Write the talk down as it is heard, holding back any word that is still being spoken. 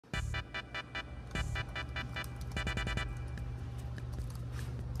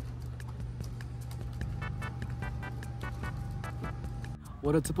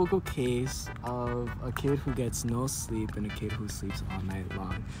What a typical case of a kid who gets no sleep and a kid who sleeps all night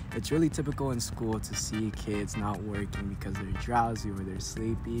long. It's really typical in school to see kids not working because they're drowsy or they're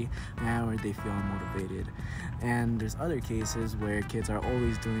sleepy or they feel unmotivated. And there's other cases where kids are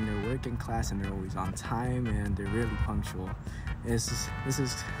always doing their work in class and they're always on time and they're really punctual.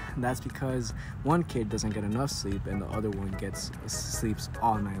 That's because one kid doesn't get enough sleep and the other one sleeps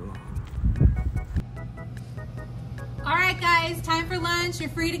all night long. All right, guys, time for lunch. You're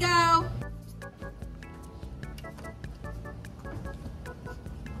free to go.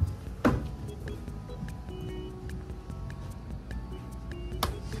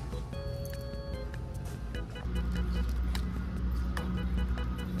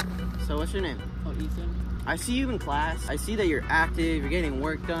 So what's your name? Oh, Ethan. I see you in class. I see that you're active, you're getting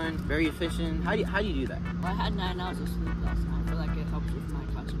work done, very efficient. How do you do that? Well, I had 9 hours of sleep last night. I feel like it helps with my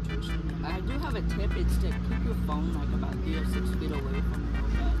concentration. I do have a tip. It's to keep your phone like about 3 or 6 feet away from your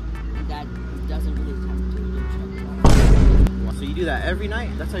bed. And that doesn't really tempt you to check it out. So you do that every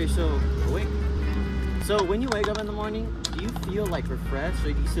night? That's how you're so awake? So when you wake up in the morning, do you feel like refreshed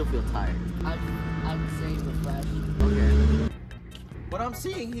or do you still feel tired? I'd say refreshed. Okay. What I'm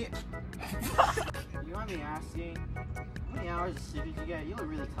seeing here... You want me asking, how many hours of sleep did you get? You look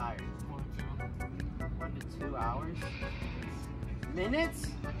really tired. 1 to 2 hours? Minutes?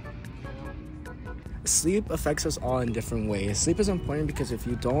 Sleep affects us all in different ways. Sleep is important because if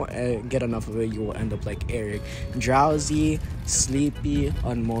you don't get enough of it, you will end up like Eric, drowsy, sleepy,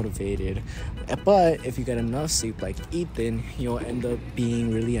 unmotivated. But if you get enough sleep like Ethan, you'll end up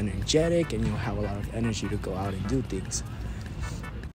being really energetic and you'll have a lot of energy to go out and do things.